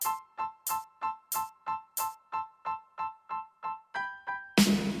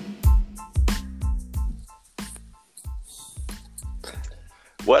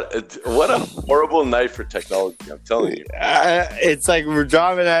What a horrible night for technology, I'm telling you. It's like we're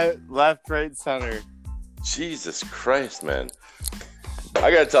driving at left, right, center. Jesus Christ, man. I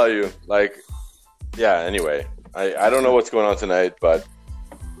gotta tell you, anyway, I don't know what's going on tonight, but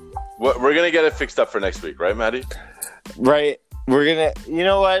we're gonna get it fixed up for next week, right, Maddie? Right. You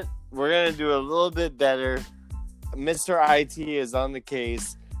know what? We're gonna do a little bit better. Mr. IT is on the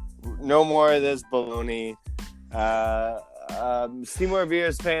case. No more of this baloney. Seymour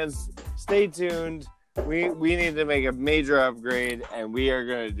Beers fans, stay tuned. We need to make a major upgrade, and we are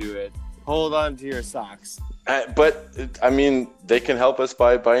going to do it. Hold on to your socks. But I mean, they can help us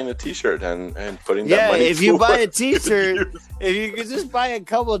by buying a T-shirt and putting that money. Yeah, if you buy a T-shirt, if you could just buy a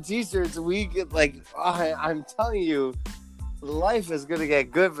couple of T-shirts, we could I'm telling you, life is going to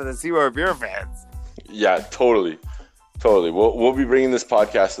get good for the Seymour Beer fans. Yeah, totally. We'll be bringing this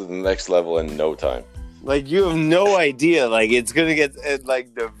podcast to the next level in no time. You have no idea. It's gonna get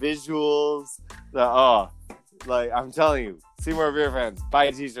the visuals. I'm telling you, Seymour Beer fans,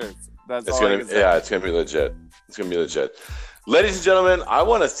 buy T-shirts. That's all I can say. Yeah, it's gonna be legit. Ladies and gentlemen, I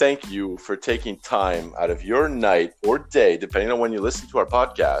want to thank you for taking time out of your night or day, depending on when you listen to our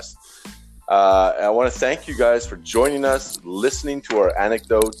podcast. I want to thank you guys for joining us, listening to our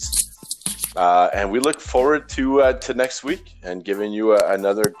anecdotes. And we look forward to next week and giving you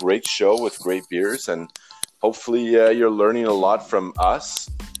another great show with great beers. And hopefully you're learning a lot from us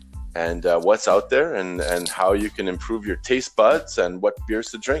and what's out there and how you can improve your taste buds and what beers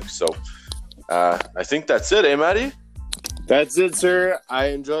to drink. So I think that's it, eh, Maddie? That's it, sir. I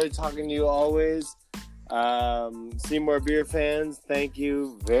enjoy talking to you always. Seymour Beer fans, thank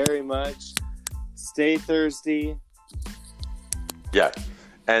you very much. Stay thirsty. Yeah.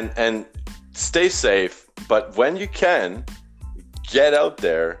 And stay safe, but when you can, get out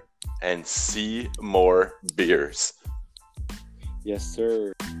there and see more beers. Yes,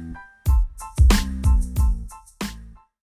 sir.